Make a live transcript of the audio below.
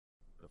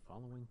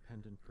following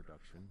pendant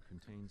production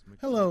contains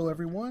Hello,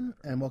 everyone,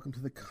 and welcome to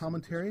the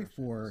commentary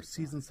for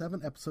Season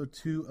 7, Episode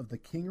 2 of the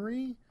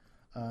Kingery.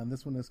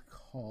 This one is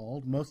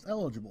called Most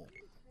Eligible,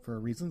 for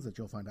reasons that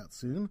you'll find out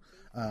soon.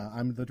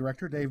 I'm the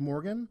director, Dave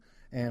Morgan,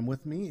 and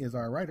with me is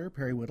our writer,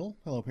 Perry Whittle.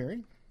 Hello,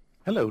 Perry.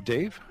 Hello,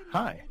 Dave.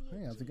 Hi.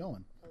 Hey, how's it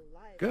going?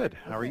 Good.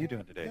 How are you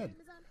doing today?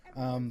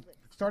 Good.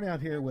 Starting out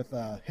here with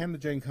Hannah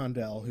Jane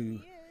Condell,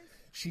 who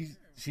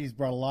she's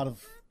brought a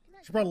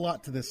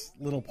lot to this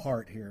little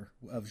part here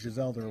of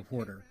Giselle the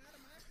reporter.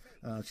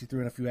 She threw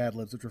in a few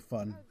ad-libs, which were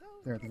fun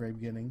there at the very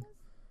beginning.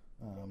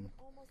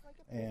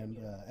 And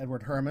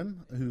Edward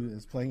Herman, who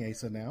is playing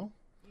Asa now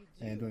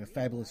and doing a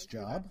fabulous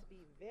job.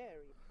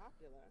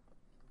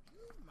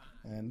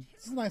 And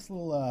it's a nice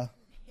little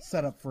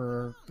setup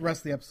for the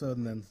rest of the episode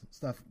and then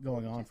stuff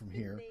going on from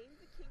here.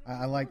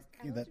 I like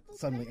that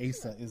suddenly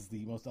Asa is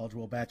the most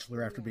eligible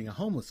bachelor after being a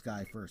homeless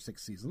guy for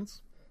 6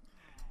 seasons.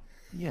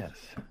 Yes,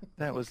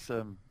 that was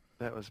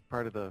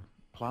part of the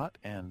plot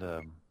and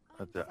the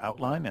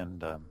outline,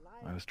 and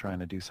I was trying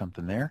to do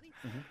something there.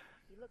 Mm-hmm.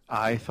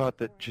 I thought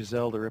that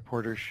Giselle, the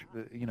reporter,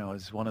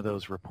 is one of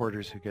those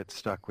reporters who gets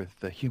stuck with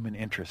the human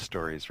interest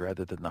stories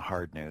rather than the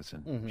hard news,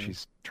 and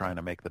she's trying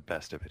to make the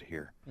best of it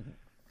here.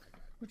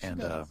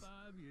 Mm-hmm.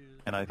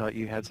 And I thought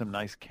you had some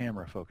nice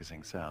camera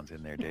focusing sounds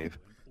in there, Dave.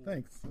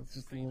 Thanks. It's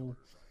just a little.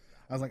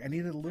 I was like, I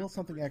needed a little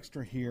something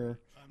extra here,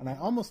 and I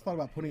almost thought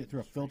about putting it through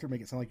a filter, make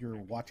it sound like you were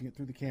watching it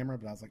through the camera,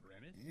 but I was like,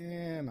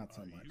 not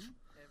so much.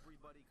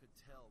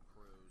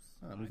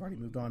 We've already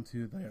moved on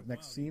to the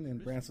next scene in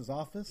Brance's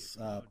office.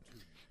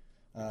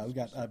 We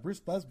got Bruce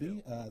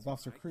Busby as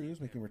Officer Cruz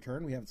making a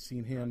return. We haven't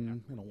seen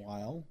him in a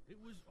while.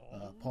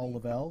 Paul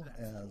Lavelle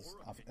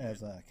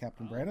as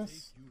Captain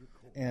Brannis,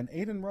 and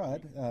Aidan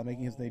Rudd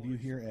making his debut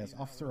here as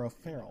Officer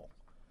O'Farrell.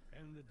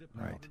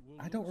 Right.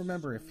 I don't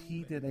remember if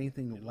he did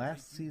anything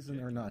last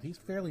season or not. He's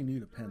fairly new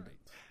to Pendant.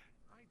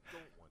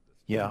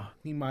 Yeah.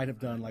 He might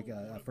have done like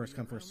a first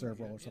come first serve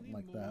role or something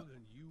like that.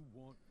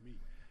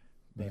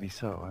 Maybe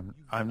so.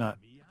 I'm not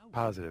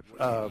positive.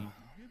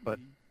 But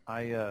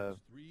I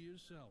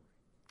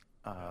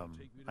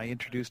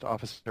introduced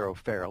Officer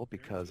O'Farrell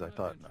because I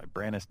thought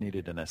Brannis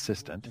needed an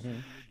assistant,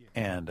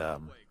 and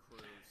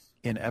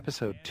in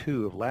episode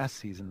 2 of last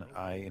season,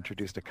 I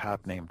introduced a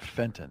cop named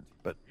Fenton,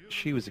 but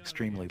she was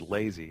extremely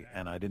lazy,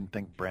 and I didn't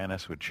think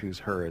Brannis would choose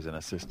her as an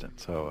assistant,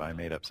 so I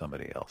made up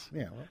somebody else.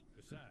 Yeah, well,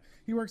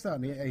 he works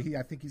out, and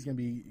I think he's going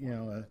to be,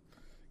 a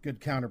good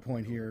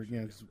counterpoint here,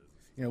 because,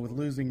 with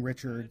losing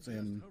Richards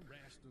and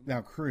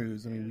now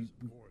Cruz, I mean,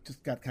 we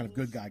just got kind of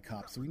good guy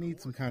cops, so we need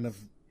somebody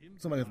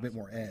with a bit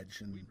more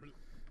edge, and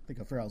I think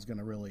O'Farrell's going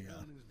to really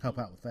help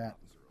out with that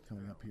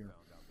coming up here.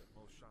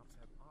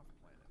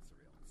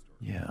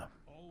 Yeah.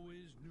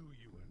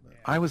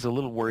 I was a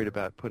little worried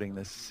about putting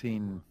this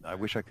scene. I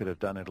wish I could have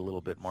done it a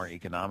little bit more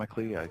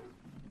economically. I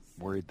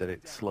worried that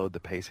it slowed the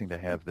pacing to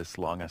have this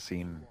long a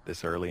scene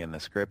this early in the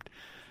script.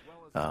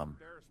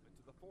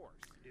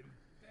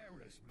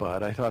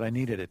 But I thought I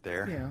needed it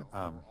there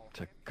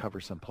to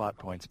cover some plot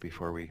points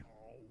before we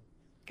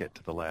get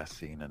to the last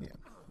scene. And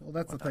well,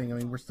 that's the thing. I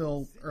mean, we're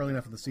still early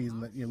enough in the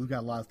season that we've got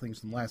a lot of things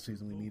from last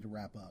season we need to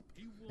wrap up,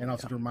 and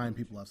also to remind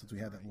people of since we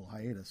had that little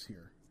hiatus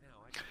here.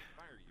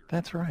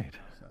 That's right.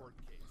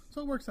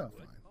 So it works out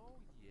fine.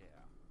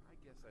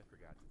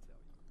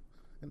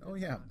 And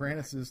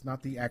Brannis is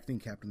not the acting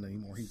captain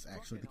anymore. He's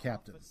actually the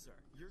captain.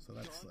 So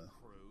that's a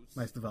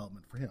nice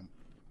development for him.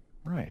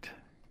 Right.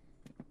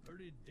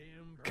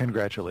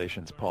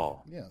 Congratulations,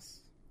 Paul. Yes.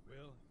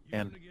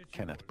 And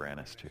Kenneth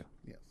Brannis, too.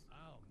 Yes.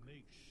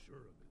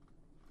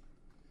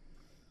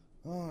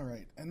 All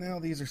right. And now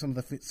these are some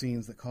of the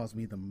scenes that cause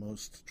me the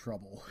most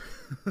trouble.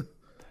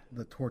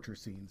 The torture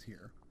scenes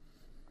here.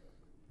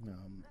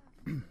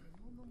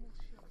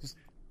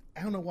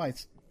 I don't know why.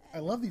 I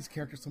love these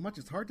characters so much.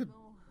 It's hard to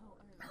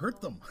hurt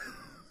them.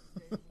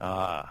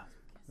 Yeah.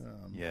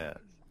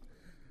 Of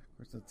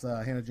course, it's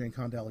Hannah Jane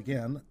Condell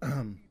again,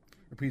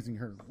 reprising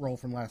her role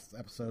from last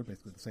episode,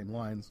 basically the same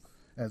lines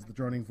as the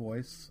droning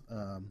voice.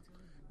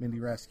 Mindy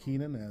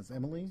Rask-Keenan as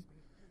Emily,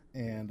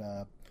 and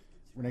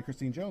Renee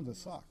Christine Jones as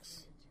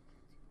Socks.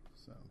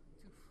 So,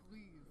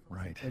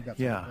 right. They've got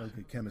some really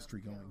good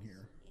chemistry going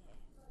here.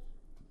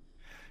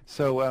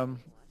 So,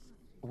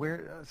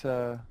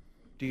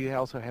 do you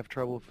also have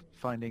trouble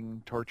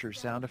finding torture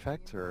sound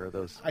effects, or are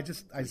those? I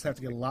just have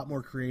to get a lot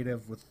more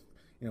creative with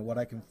what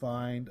I can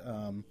find.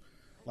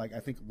 Like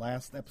I think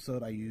last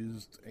episode I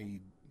used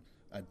a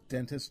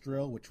dentist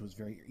drill, which was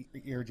very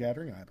ear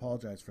jattering, and I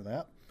apologize for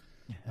that.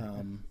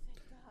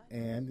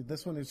 And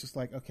this one is just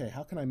like, okay,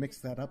 how can I mix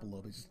that up a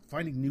little bit? Just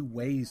finding new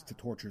ways to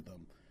torture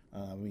them.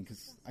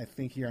 Because I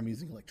think here I'm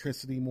using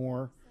electricity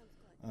more.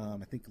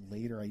 I think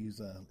later I use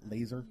a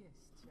laser.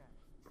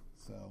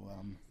 So,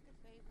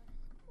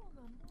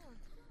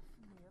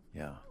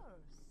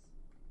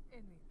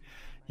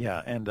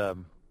 Yeah, and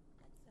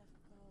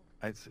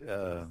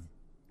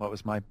what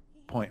was my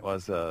point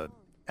was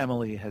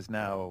Emily has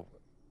now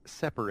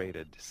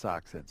separated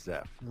Sox and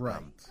Zeph.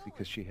 Right.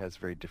 Because she has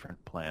very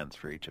different plans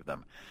for each of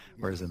them.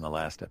 Whereas in the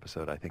last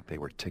episode, I think they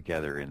were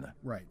together in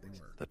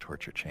the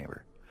torture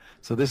chamber.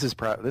 So this is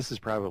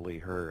probably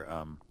her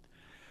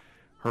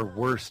her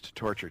worst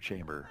torture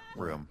chamber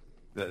room.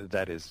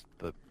 That is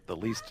the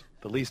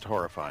least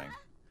horrifying,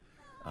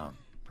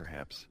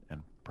 perhaps,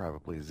 and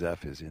probably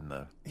Zeph is in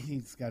the.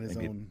 He's got his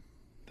own.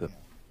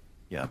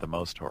 The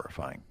most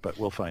horrifying, but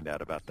we'll find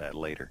out about that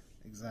later.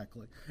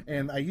 Exactly,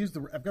 and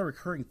I've got a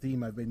recurring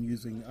theme I've been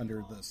using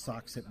under the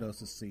Sox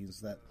hypnosis scenes.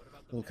 That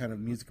little kind of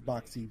music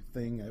boxy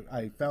thing.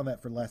 I found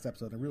that for the last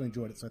episode. I really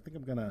enjoyed it, so I think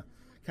I'm gonna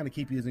kind of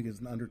keep using it as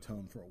an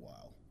undertone for a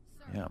while.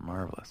 Yeah,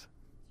 marvelous.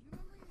 All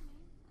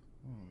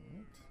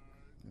right.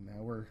 And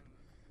now we're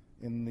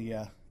in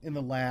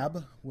the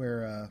lab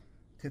where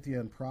Tithia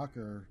and Proc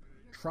are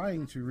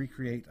trying to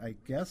recreate. I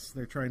guess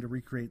they're trying to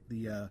recreate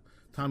the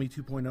Tommy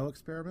 2.0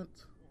 experiment.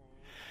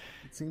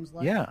 It seems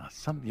like.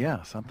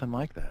 Something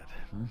like that.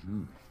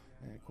 Mm-hmm.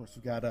 And of course,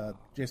 we've got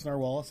Jason R.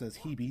 Wallace as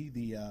Hebe,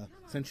 the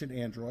sentient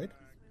android.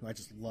 I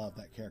just love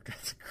that character.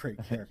 It's a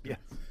great character.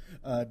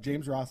 Yes.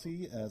 James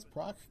Rossi as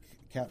Proc,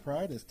 Cat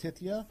Pride as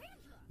Tithia,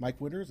 Mike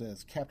Winters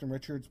as Captain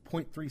Richards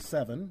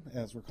 .37,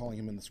 as we're calling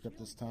him in the script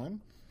this time,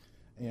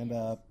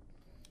 and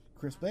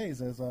Chris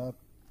Bays as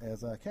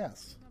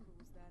Cass.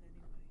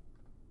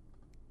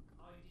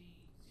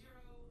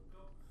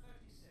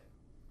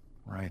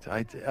 Right.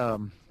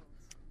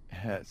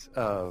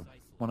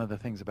 One of the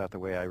things about the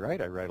way I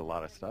write a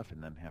lot of stuff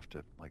and then have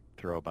to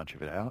throw a bunch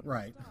of it out.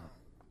 Right.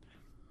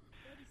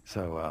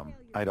 So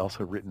I'd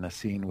also written a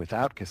scene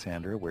without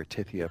Cassandra where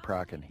Tithia,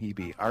 Proc, and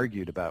Hebe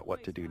argued about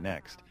what to do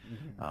next.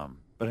 Mm-hmm.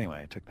 But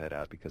anyway, I took that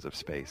out because of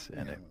space,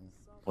 and it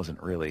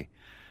wasn't really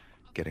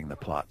getting the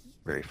plot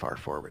very far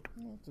forward.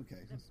 Well, it's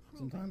okay.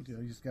 Sometimes you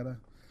just gotta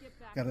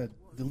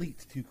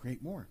delete to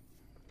create more.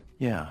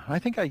 Yeah, I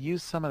think I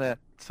used some of that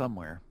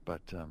somewhere,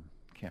 but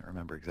can't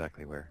remember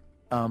exactly where.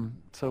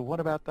 So what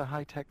about the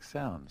high-tech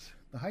sounds?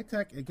 The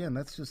high-tech, again,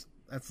 that's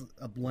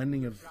a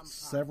blending of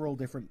several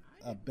different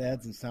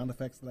beds and sound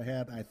effects that I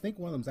had. I think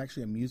one of them is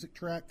actually a music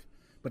track,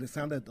 but it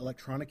sounded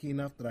electronic-y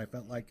enough that I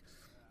felt like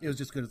it was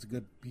just good as a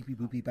good beepy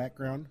boopy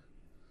background.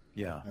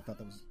 Yeah. I thought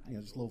that was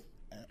just a little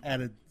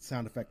added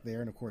sound effect there,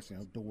 and of course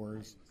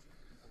doors.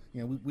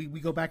 We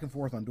go back and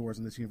forth on doors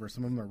in this universe.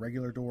 Some of them are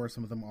regular doors,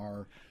 some of them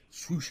are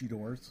swooshy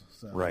doors.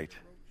 So. Right.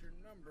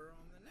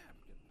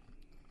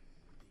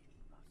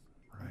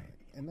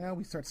 And now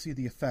we start to see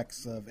the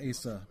effects of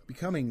Asa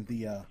becoming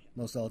the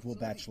most eligible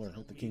bachelor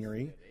at the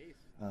Kingery.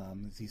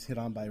 As he's hit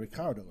on by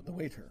Ricardo, the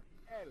waiter,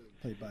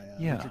 played by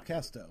Richard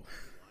Casto.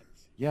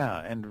 Yeah,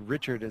 and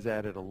Richard has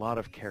added a lot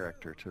of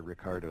character to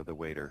Ricardo, the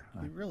waiter.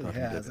 He really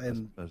has,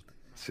 and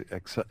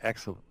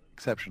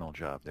exceptional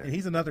job there. And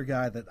he's another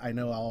guy that I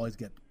know I'll always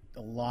get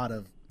a lot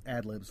of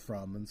ad libs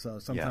from, and so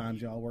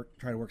sometimes I'll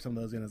try to work some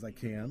of those in as I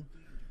can.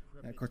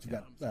 And of course, we've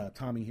got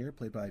Tommy here,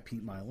 played by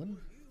Pete Milan.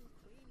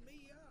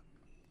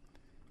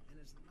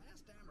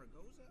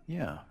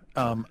 Yeah.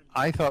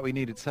 I thought we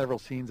needed several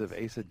scenes of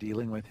Asa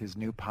dealing with his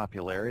new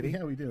popularity.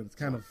 Yeah, we do. It's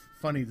kind of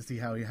funny to see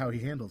how he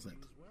handles it.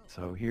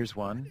 So here's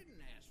one.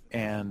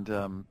 And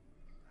the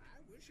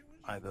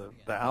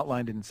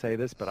outline didn't say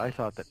this, but I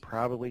thought that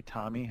probably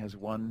Tommy has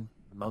won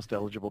Most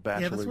Eligible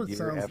Bachelor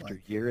year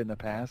after year in the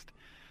past.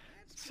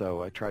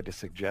 So I tried to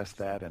suggest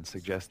that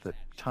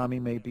Tommy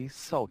may be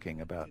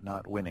sulking about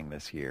not winning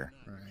this year.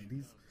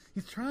 Right.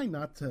 He's trying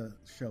not to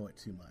show it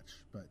too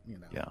much, but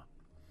Yeah.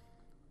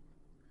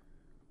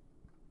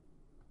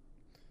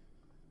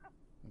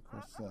 Of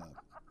course,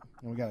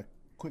 and we got a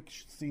quick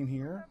scene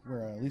here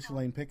where Alicia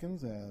Lane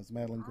Pickens as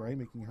Madeline Gray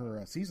making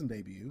her season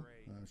debut.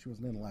 She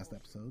wasn't in the last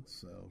episode,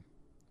 so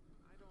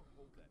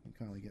we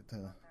kind of get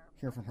to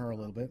hear from her a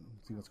little bit and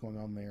see what's going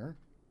on there.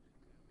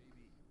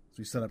 So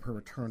we set up her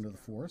return to the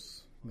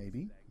Force,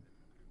 maybe.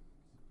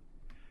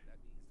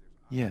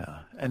 Yeah,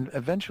 and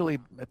eventually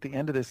at the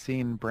end of this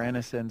scene,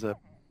 Brannis ends up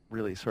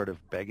really sort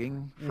of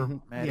begging for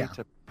Maddie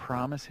to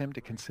promise him to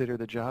consider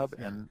the job,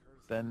 and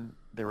then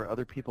there were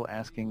other people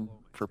asking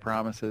for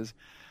promises,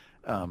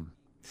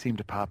 seemed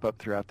to pop up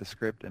throughout the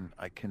script, and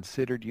I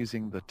considered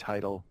using the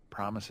title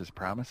Promises,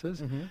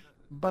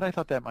 but I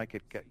thought that might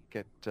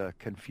get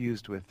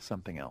confused with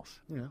something else.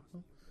 Yeah,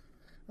 well,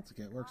 that's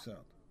okay. It works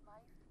out.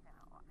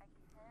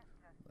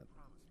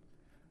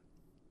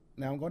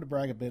 Now I'm going to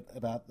brag a bit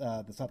about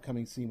this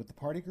upcoming scene with the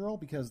party girl,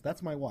 because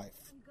that's my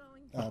wife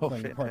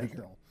playing the party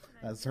girl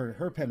as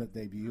her pennant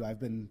debut. I've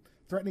been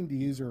threatening to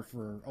use her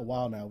for a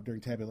while now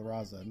during Tabula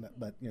Rasa,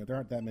 but there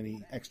aren't that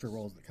many extra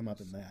roles that come up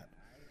in that.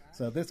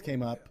 So this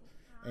came up,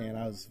 and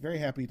I was very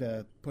happy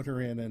to put her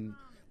in and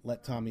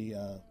let Tommy,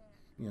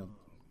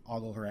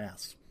 ogle her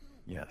ass.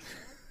 Yes.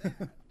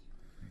 Good.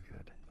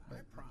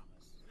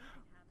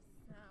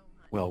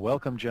 Well,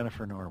 welcome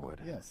Jennifer Norwood.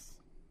 Yes.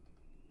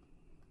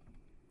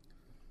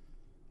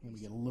 And we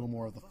get a little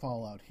more of the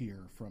fallout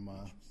here from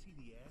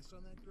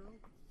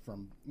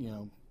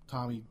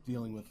Tommy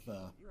dealing with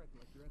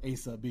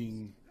Asa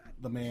being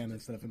the man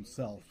instead of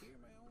himself.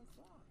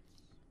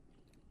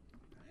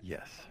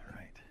 Yes,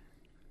 right.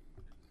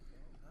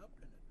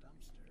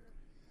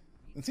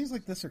 It seems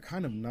like this are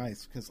kind of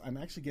nice because I'm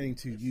actually getting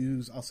to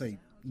use, I'll say,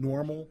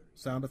 normal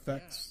sound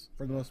effects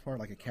for the most part,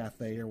 like a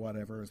cafe or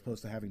whatever, as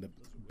opposed to having to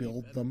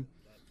build them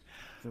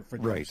for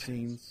different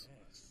scenes.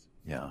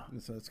 Yeah.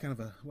 And so it's kind of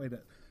a way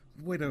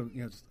to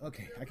just,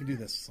 okay, I can do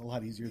this a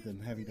lot easier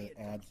than having to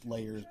add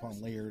layers upon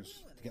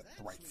layers to get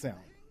the right sound.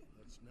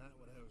 That's not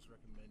what I was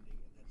recommending, and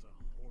that's a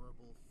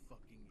horrible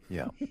fucking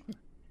game. Yeah.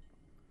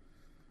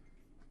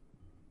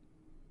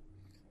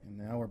 And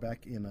now we're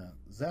back in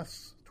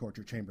Zeph's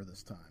torture chamber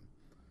this time.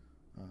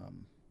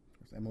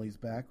 There's Emily's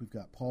back. We've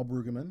got Paul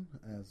Brueggemann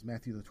as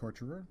Matthew the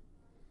Torturer,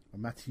 or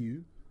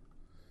Mathieu,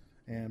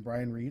 and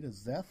Brian Reed as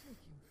Zeph.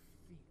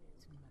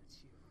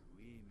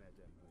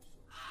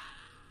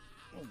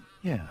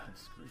 Yeah.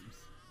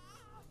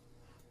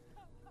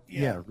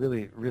 Yeah,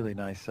 really, really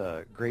nice.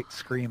 Great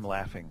scream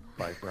laughing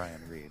by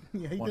Brian Reed.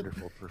 Yeah,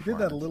 Wonderful performance. He did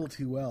that a little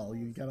too well.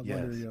 You got to Yes.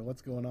 wonder,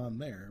 what's going on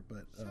there.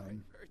 But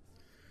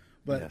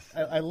Yes.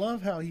 I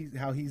love how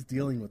he's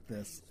dealing with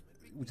this,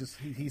 which is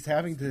he's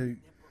having to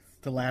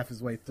laugh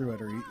his way through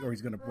it, or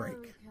he's going to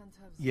break.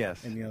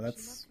 Yes. And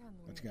that's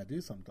what you got to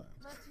do sometimes.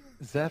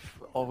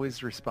 Zeph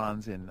always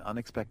responds in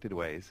unexpected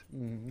ways.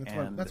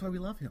 That's why we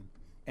love him.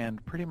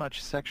 And pretty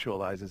much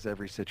sexualizes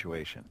every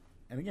situation.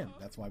 And again,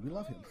 that's why we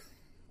love him.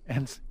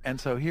 And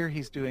so here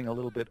he's doing a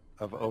little bit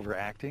of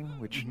overacting,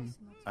 which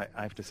I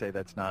have to say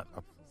that's not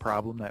a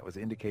problem. That was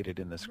indicated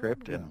in the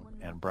script, and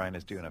Brian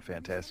is doing a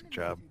fantastic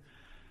job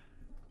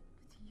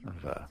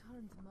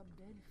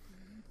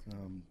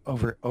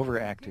of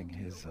overacting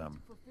his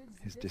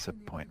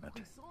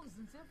disappointment.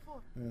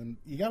 And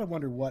you got to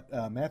wonder what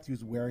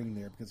Matthew's wearing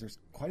there, because there's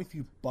quite a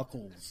few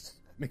buckles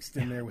mixed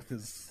in there with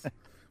his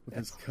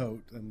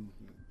coat, and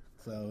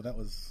so that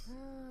was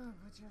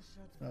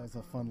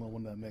a fun little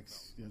one to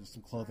mix. Just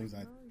some clothing.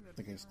 I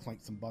think I just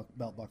clanked some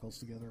belt buckles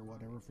together or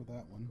whatever for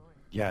that one.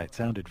 Yeah, it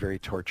sounded very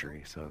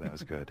tortury, so that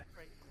was good.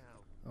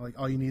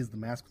 All you need is the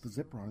mask with the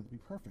zipper on it to be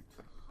perfect.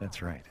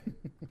 That's right.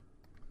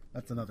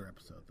 That's another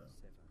episode, though.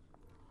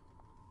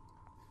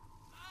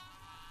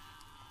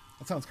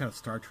 That sounds kind of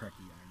Star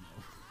Trek-y, I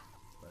know.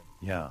 But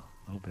Yeah,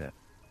 a little bit.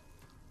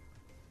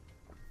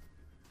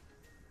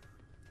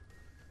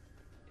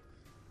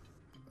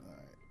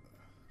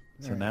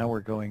 So now we're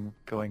going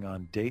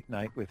on date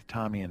night with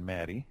Tommy and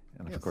Maddie,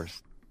 and of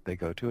course they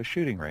go to a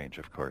shooting range.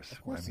 Of course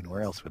I mean,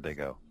 where else would they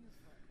go?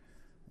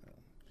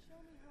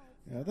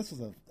 Yeah, this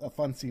is a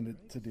fun scene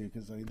to do,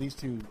 because these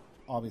two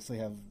obviously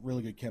have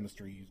really good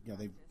chemistry.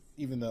 They,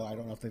 even though I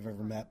don't know if they've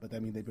ever met, but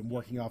they've been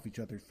working off each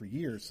other for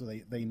years, so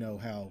they know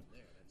how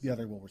the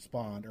other will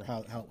respond, or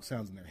how it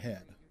sounds in their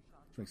head,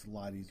 which makes it a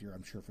lot easier,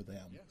 I'm sure, for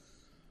them.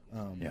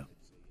 Yeah.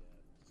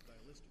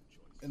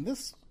 And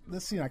this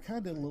scene, I kind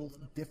of did a little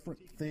different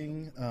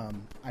thing.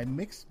 I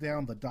mixed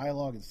down the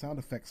dialogue and sound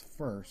effects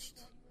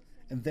first,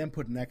 and then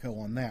put an echo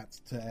on that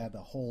to add a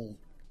whole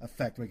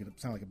effect, make it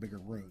sound like a bigger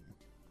room.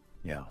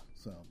 Yeah.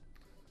 So,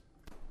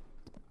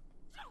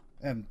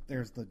 and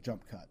there's the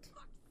jump cut.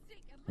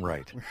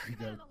 Right. Where we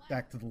go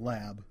back to the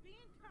lab.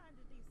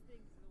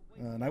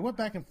 And I went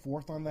back and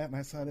forth on that, and I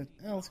decided,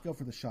 let's go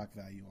for the shock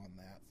value on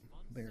that.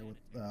 There with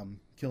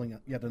killing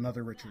yet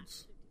another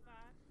Richards.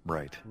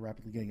 Right. We're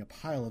rapidly getting a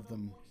pile of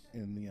them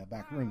in the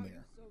back room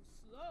there.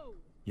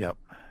 Yep.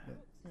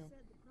 But,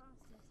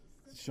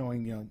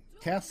 showing,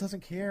 Cass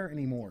doesn't care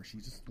anymore. She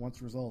just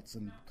wants results.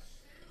 And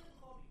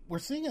we're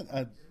seeing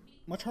a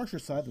much harsher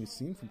side than we've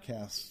seen from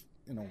Cass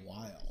in a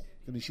while.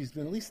 I mean, she's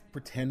been at least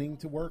pretending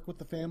to work with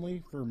the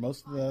family for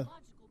most of the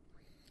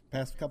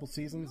past couple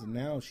seasons, and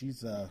now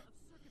she's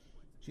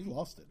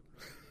lost it.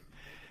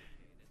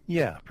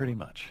 Yeah, pretty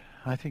much.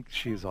 I think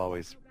she's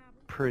always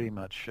pretty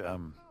much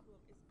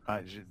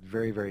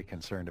very, very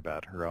concerned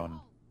about her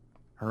own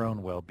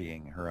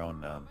well-being, her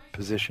own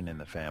position in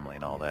the family,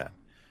 and all that.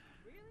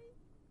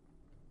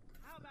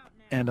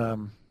 And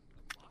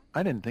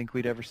I didn't think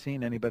we'd ever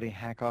seen anybody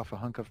hack off a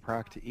hunk of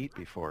Proc to eat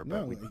before.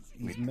 But no,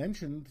 he's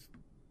mentioned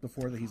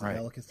before that he's a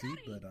delicacy,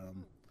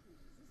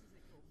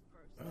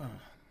 but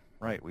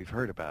right, we've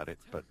heard about it,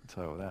 but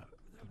so that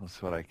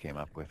was what I came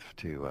up with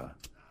to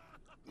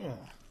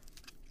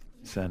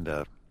send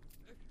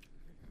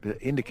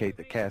indicate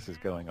that Cass is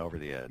going over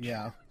the edge.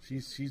 Yeah,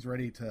 she's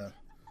ready to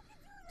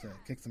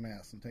kick some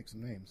ass and take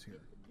some names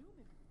here.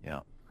 Yeah.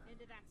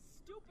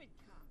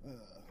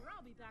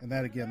 And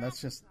that again,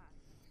 that's just.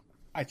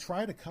 I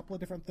tried a couple of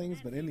different things,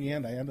 but in the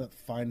end, I ended up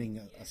finding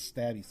a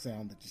stabby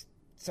sound that just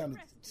sounded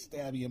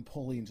stabby and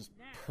pulley and just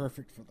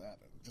perfect for that.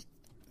 Just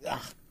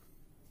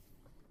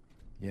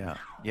Yeah.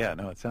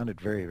 No, it sounded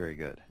very, very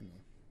good.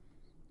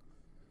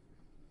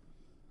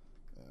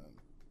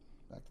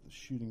 Back to the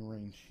shooting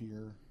range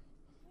here,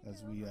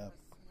 as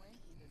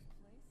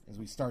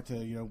we start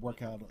to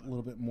work out a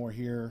little bit more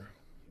here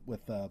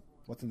with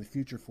what's in the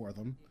future for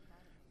them.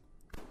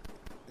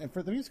 And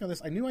for the music on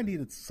this, I knew I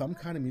needed some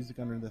kind of music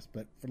under this,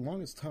 but for the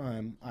longest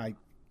time, I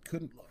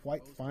couldn't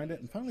quite find it.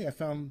 And finally, I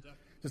found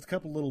just a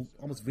couple little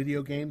almost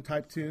video game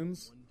type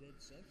tunes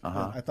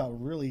that I thought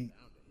really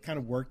kind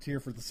of worked here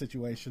for the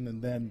situation.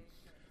 And then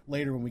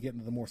later, when we get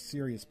into the more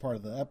serious part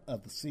of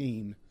the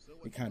scene,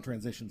 it kind of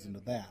transitions into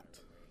that.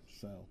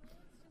 So,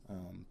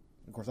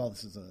 of course, all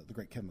this is the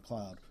great Kevin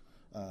MacLeod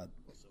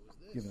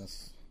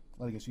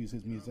letting us use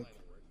his music.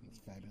 It's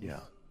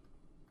fabulous.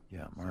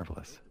 Yeah,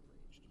 marvelous.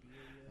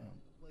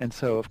 And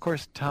so, of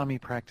course, Tommy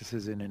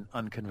practices in an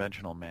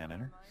unconventional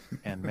manner,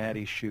 and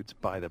Maddie shoots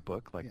by the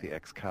book like the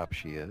ex-cop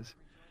she is.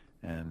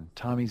 And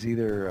Tommy's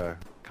either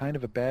kind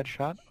of a bad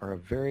shot or a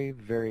very,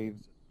 very,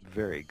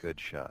 very good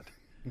shot.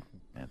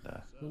 And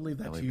we'll leave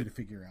that to you to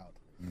figure out.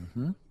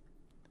 Mm-hmm.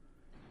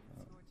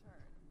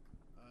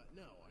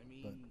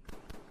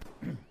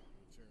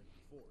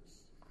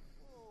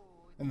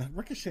 And the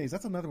ricochets,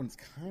 that's another one that's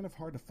kind of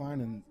hard to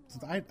find. And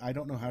since I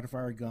don't know how to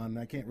fire a gun,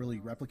 I can't really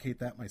replicate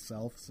that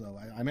myself. So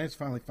I managed to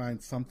finally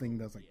find something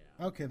that's like,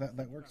 okay,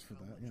 that works for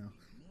that,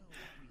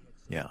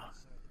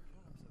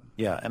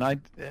 Yeah, and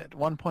at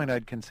one point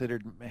I'd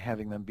considered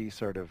having them be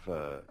sort of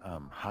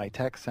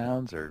high-tech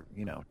sounds or,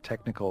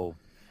 technical,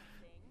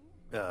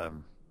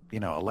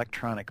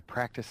 electronic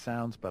practice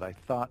sounds. But I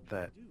thought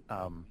that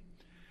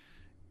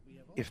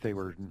if they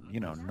were,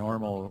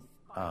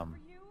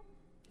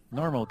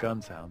 normal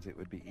gun sounds, it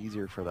would be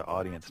easier for the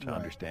audience to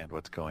understand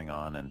what's going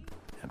on and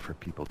for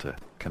people to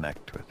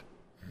connect with.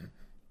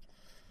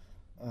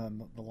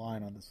 The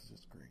line on this is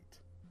just great.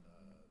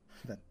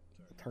 That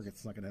the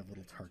target's not going to have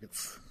little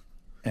targets.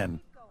 And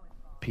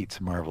Pete's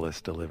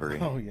marvelous delivery.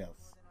 Oh, yes.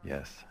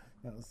 Yes.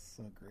 That was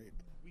so great.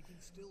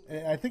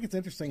 And I think it's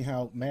interesting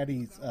how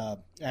Maddie's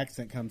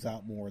accent comes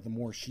out more the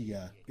more she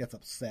gets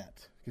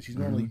upset. Because she's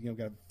normally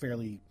got a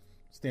fairly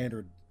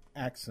standard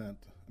accent,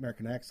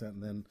 American accent,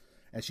 and then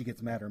as she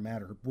gets madder and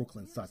madder, her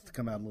Brooklyn starts to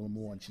come out a little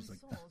more, and she's like,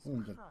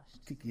 I'm going to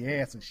kick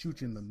your ass and shoot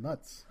you in the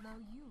nuts. Now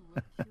you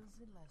accuse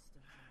the last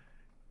of them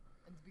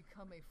and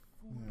become a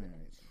full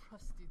and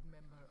trusted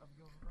member of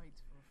your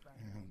rightful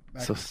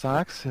family. So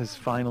Socks has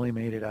finally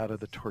made it out of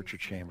the torture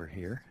chamber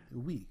here.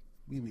 Oui.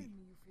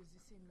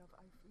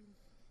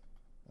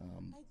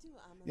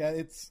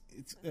 It's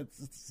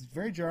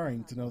very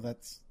jarring to know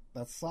that's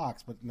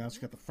Socks, but now she's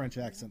got the French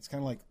accent. It's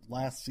kind of like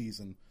last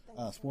season,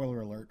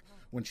 spoiler alert,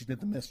 when she did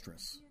The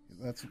Mistress.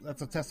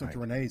 That's a testament to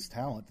Renee's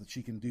talent that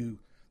she can do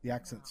the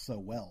accent so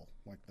well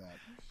like that.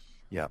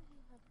 Yeah,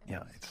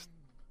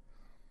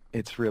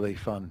 it's really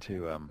fun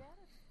to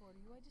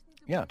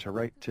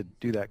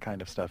do that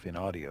kind of stuff in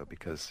audio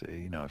because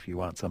if you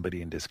want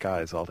somebody in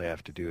disguise, all they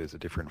have to do is a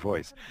different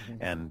voice,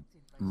 and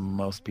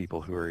most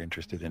people who are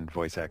interested in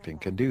voice acting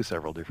can do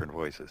several different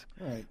voices.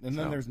 Right, and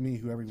then there's me,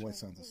 who every voice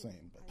sounds the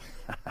same.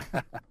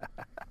 But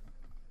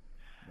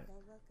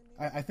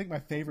I think my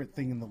favorite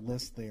thing in the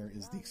list there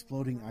is the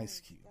exploding ice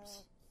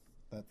cubes.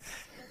 That's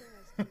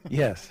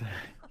yes.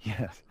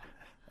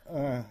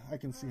 I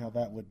can see how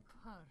that would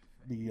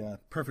be a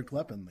perfect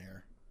weapon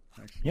there.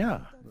 Actually. Yeah.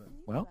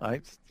 Well,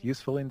 it's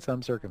useful in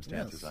some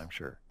circumstances, I'm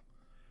sure.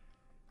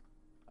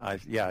 I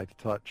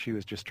thought she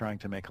was just trying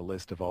to make a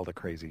list of all the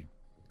crazy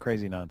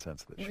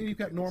nonsense that you've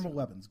got normal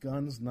weapons,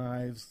 guns,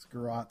 knives,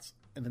 garrots,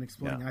 and then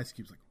exploding ice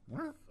cubes. Like,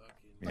 what?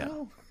 Yeah.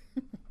 Oh.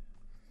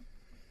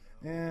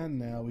 And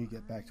now we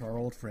get back to our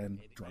old friend,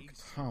 Drunk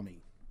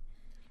Tommy.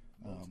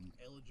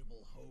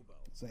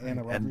 So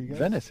Anna Rodriguez. And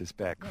Venice is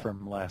back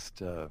from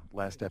last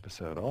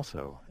episode,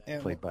 also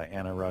played by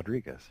Anna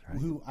Rodriguez, right?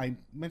 Who I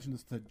mentioned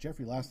this to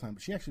Jeffrey last time,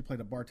 but she actually played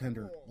a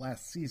bartender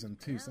last season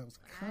too. So that was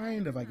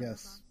kind of, I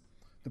guess,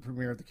 the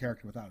premiere of the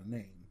character without a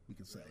name, we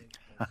could say.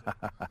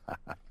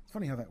 It's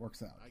funny how that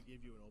works out. I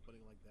give you an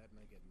opening like that and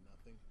I get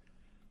nothing.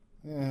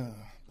 Yeah,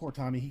 poor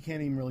Tommy. He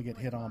can't even really get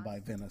hit on by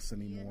Venice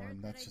anymore,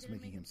 and that's just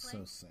making him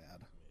so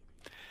sad.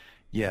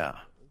 Yeah.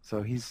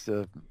 So he's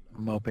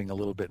moping a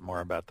little bit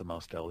more about the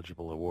most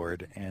eligible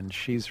award, and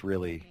she's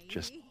really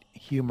just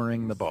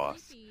humoring the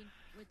boss,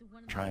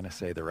 trying to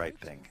say the right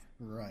thing.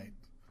 Right.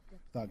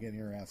 Without getting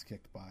her ass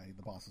kicked by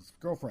the boss's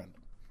girlfriend.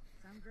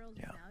 Some girls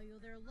value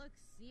their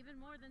looks even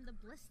more than the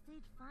bliss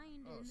they'd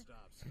find in... Oh,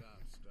 stop. I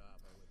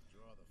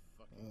withdraw the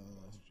fucking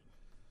question.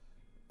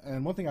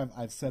 And one thing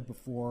I've said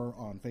before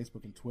on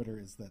Facebook and Twitter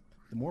is that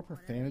the more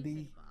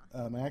profanity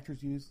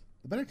actors use,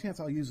 the better chance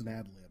I'll use an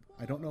ad-lib.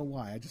 I don't know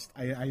why.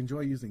 I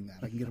enjoy using that.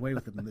 I can get away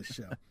with it in this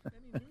show.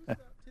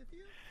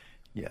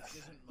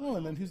 Yes. Oh,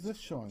 and then who's this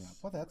showing up?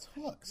 Well, that's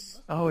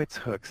Hooks. Oh, it's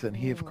Hooks, and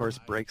he, of course,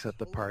 breaks up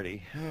the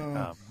party.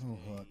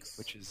 Hooks.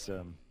 Which is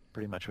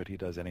pretty much what he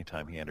does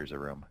anytime he enters a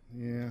room.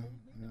 Yeah.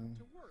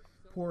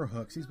 Poor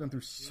Hooks. He's been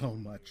through so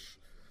much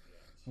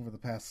over the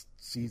past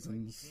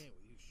seasons.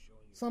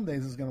 Some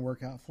days it's going to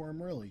work out for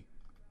him, really.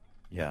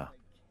 Yeah.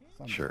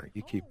 Sure.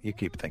 You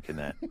keep thinking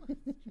that.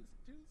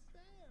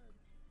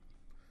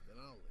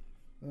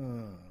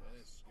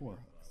 Poor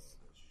Hooks.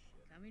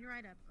 Coming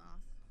right up, boss.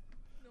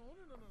 No.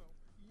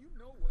 You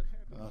know what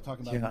happened.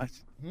 Talking about...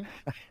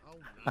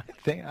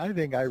 I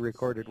think I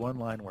recorded one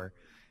line where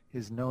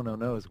his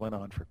no-no-nos went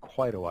on for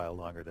quite a while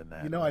longer than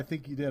that. I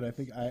think you did. I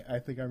think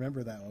I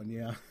remember that one,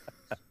 yeah.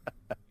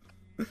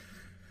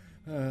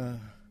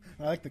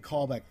 I like the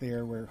callback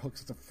there where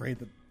Hooks is afraid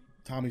that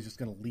Tommy's just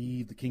going to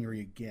leave the Kingery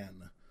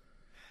again.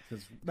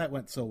 Because that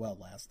went so well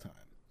last time.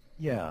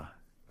 Yeah.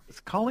 it's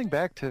calling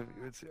back to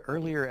its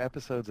earlier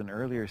episodes and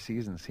earlier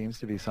seasons seems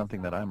to be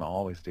something that I'm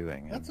always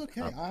doing. That's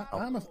okay.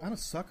 I'm a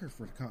sucker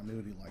for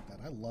continuity like that.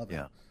 I love it.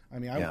 Yeah. I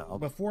mean,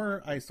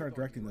 before I started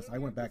directing this, I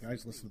went back and I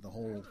just listened to the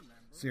whole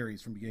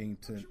series from beginning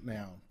to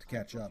now to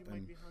catch up,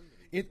 and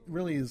it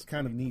really is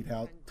kind of neat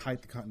how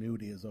tight the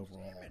continuity is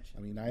overall. I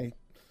mean,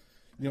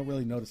 you don't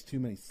really notice too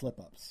many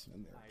slip-ups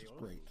in there, which is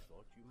great.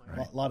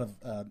 Right. A lot of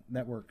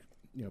network,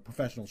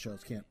 professional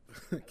shows can't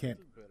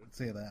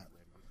say that.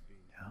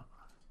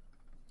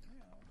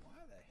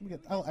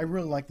 I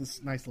really like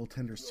this nice little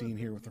tender scene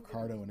here with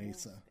Ricardo and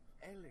Asa,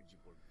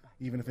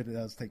 even if it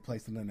does take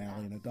place in an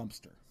alley in a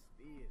dumpster.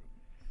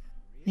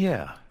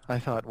 Yeah, I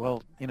thought,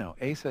 well,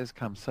 Asa has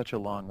come such a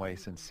long way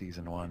since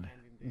season 1.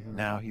 Mm-hmm.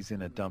 Now he's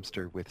in a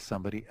dumpster with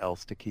somebody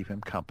else to keep him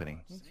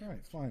company. That's right,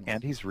 finally.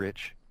 And he's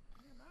rich,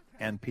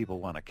 and people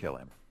want to kill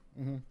him.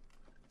 Mm-hmm.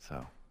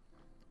 So,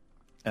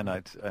 and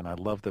I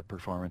love the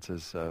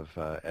performances of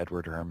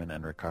Edward Herrmann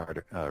and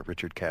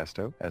Richard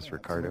Casto as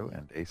Ricardo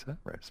and Asa.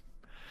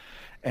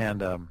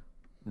 And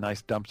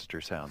nice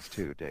dumpster sounds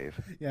too, Dave.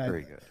 Yeah,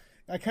 very good.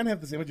 I kind of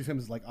have this image of him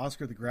as like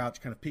Oscar the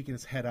Grouch, kind of peeking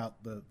his head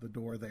out the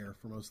door there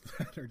for most of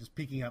that, or just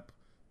peeking up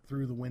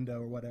through the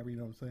window or whatever. You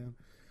know what I'm saying?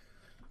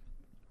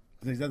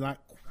 Because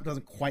he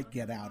doesn't quite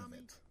get out of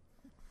it.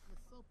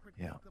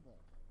 Yeah.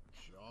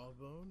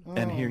 Jawbone?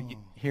 And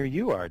here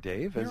you are,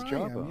 Dave, as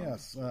Jawbone.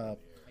 Yes.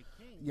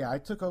 I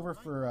took over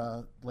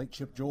for late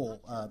Chip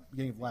Joel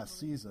beginning of last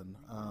season.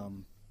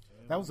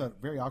 That was a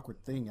very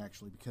awkward thing,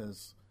 actually,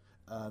 because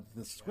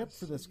the script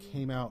for this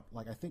came out,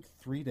 I think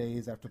 3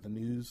 days after the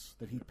news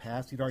that he'd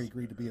passed. He'd already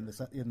agreed to be in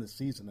this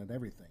season and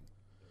everything.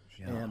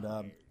 Yeah.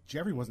 And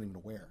Jeffrey wasn't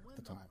even aware at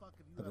the time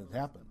that it had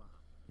happened.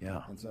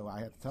 Yeah. And so I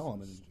had to tell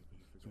him, and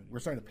we're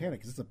starting to panic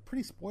because it's a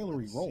pretty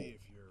spoilery role.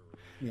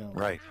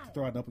 Right. To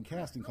throw out an open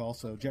casting call.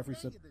 So Jeffrey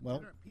said,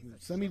 well,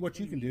 send me what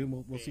you can do,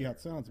 and we'll see how it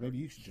sounds. Maybe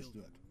you should just do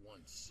it.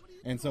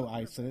 And so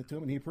I sent it to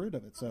him, and he approved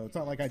of it. So it's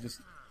not like I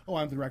just,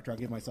 I'm the director, I'll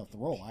give myself the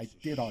role. I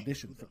did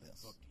audition for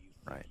this.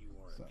 Right.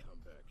 So.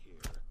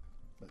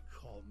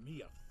 Call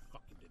me a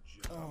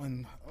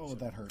fucking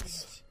that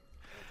hurts.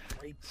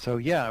 So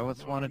yeah, I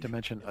wanted to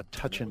mention a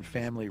touchin'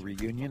 family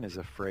reunion is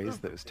a phrase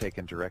that was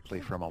taken directly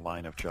from a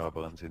line of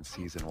Jawbones in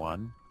season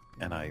 1,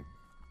 and I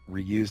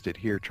reused it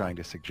here trying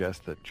to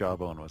suggest that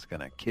Jawbone was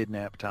going to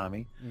kidnap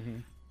Tommy.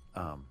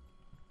 Mm-hmm.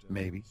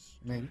 Maybe.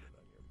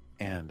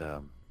 And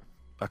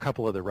a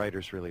couple of the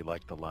writers really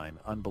liked the line,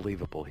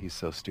 "Unbelievable, he's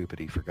so stupid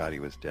he forgot he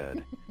was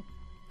dead."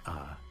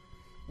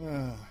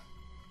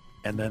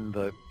 And then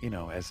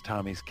as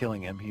Tommy's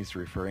killing him, he's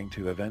referring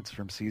to events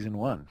from season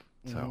 1.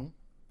 So,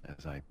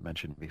 as I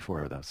mentioned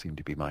before, that seemed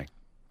to be my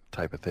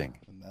type of thing.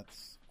 And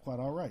that's quite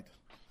all right.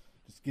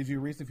 Just gives you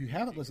a reason. If you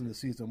haven't listened to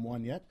season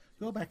 1 yet,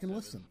 go back and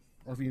listen.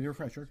 Or if you need a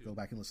refresher, go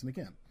back and listen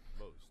again.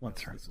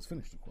 Once this is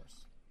finished, of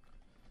course.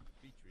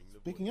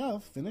 Speaking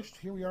of finished,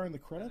 here we are in the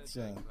credits,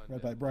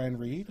 read by Brian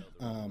Reed.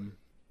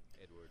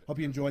 Hope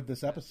you enjoyed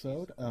this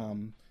episode.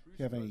 If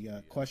you have any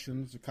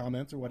questions or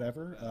comments or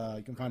whatever,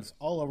 you can find us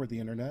all over the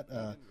internet,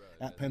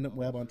 at Pendant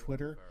Web on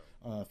Twitter,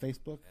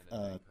 Facebook,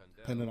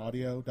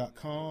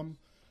 pendantaudio.com.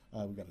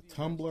 We've got a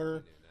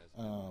Tumblr.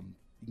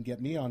 You can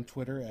get me on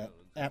Twitter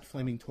at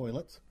Flaming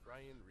Toilets.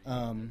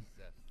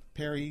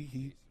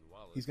 Perry,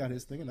 he's got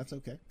his thing, and that's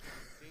okay.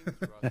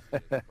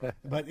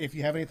 But if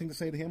you have anything to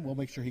say to him, we'll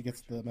make sure he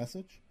gets the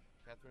message.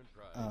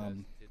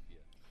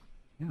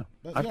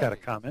 I've got a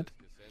comment.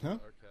 Huh?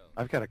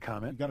 I've got a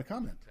comment. You got a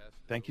comment.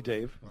 Thank you,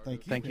 Dave. Well,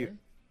 thank you,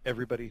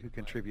 everybody who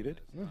contributed.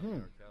 Mm-hmm.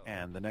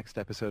 And the next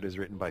episode is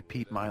written by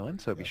Pete Milan,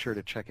 so be sure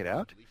to check it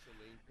out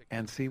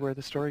and see where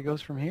the story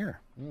goes from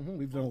here. Mm-hmm.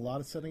 We've done a lot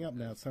of setting up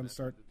now. It's time to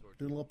start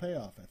doing a little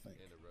payoff, I think.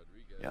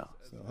 Yeah.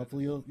 So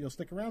hopefully you'll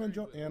stick around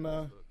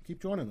and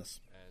keep joining us.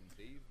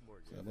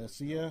 So we'll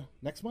see you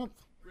next month.